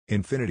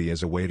Infinity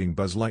is awaiting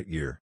Buzz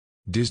Lightyear.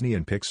 Disney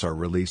and Pixar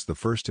released the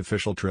first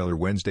official trailer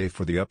Wednesday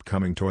for the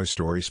upcoming Toy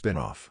Story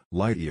spin-off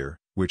Lightyear,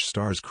 which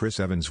stars Chris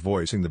Evans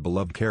voicing the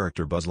beloved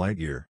character Buzz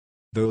Lightyear.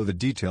 Though the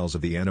details of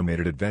the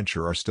animated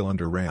adventure are still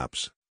under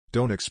wraps,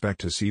 don't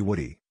expect to see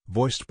Woody,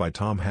 voiced by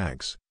Tom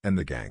Hanks, and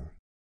the gang.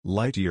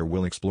 Lightyear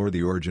will explore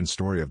the origin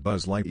story of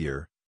Buzz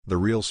Lightyear, the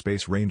real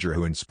space ranger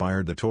who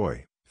inspired the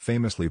toy,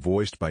 famously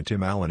voiced by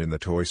Tim Allen in the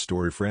Toy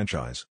Story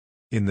franchise.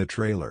 In the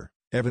trailer,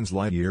 Evans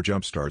Lightyear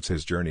jumpstarts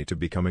his journey to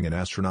becoming an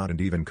astronaut and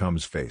even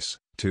comes face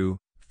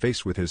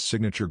with his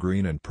signature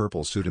green and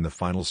purple suit in the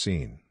final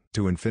scene,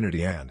 to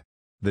infinity and.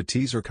 The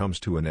teaser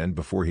comes to an end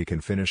before he can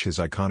finish his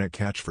iconic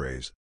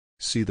catchphrase.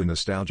 See the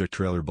nostalgic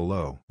trailer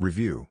below.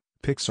 Review: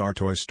 Pixar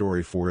Toy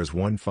Story 4 is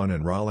one fun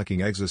and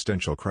rollicking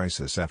existential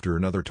crisis after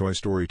another Toy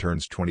Story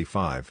turns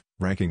 25,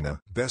 ranking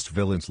the best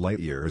villains.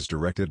 Lightyear is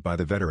directed by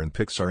the veteran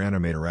Pixar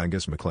animator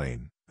Angus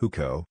MacLane, who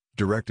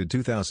co-directed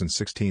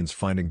 2016's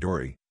Finding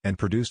Dory, and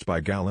produced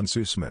by Galen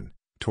Sussman.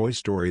 Toy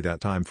Story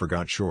That Time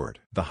Forgot Short.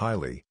 The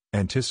highly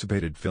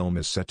anticipated film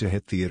is set to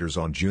hit theaters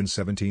on June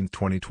 17,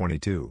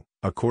 2022,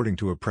 according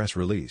to a press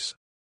release.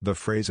 The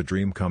phrase "a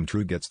dream come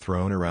true" gets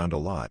thrown around a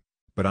lot,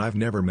 but I've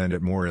never meant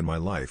it more in my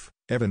life,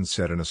 Evans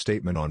said in a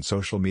statement on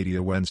social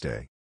media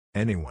Wednesday.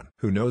 Anyone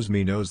who knows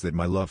me knows that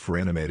my love for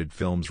animated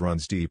films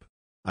runs deep.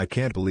 I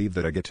can't believe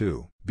that I get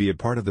to be a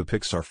part of the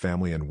Pixar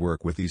family and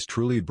work with these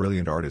truly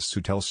brilliant artists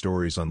who tell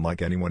stories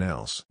unlike anyone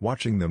else.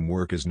 Watching them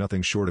work is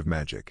nothing short of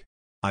magic.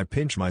 I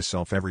pinch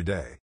myself every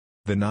day.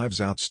 The Knives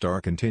Out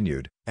star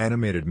continued,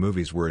 animated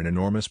movies were an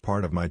enormous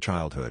part of my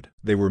childhood.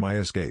 They were my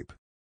escape,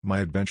 my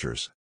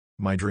adventures,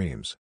 my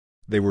dreams.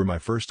 They were my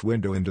first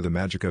window into the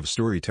magic of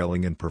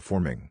storytelling and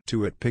performing.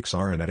 To at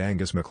Pixar and at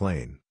Angus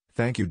MacLane,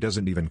 thank you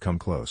doesn't even come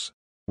close.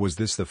 Was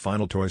this the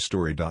final Toy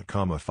Story?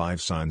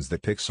 5 signs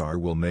that Pixar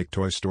will make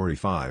Toy Story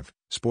 5.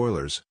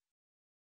 Spoilers: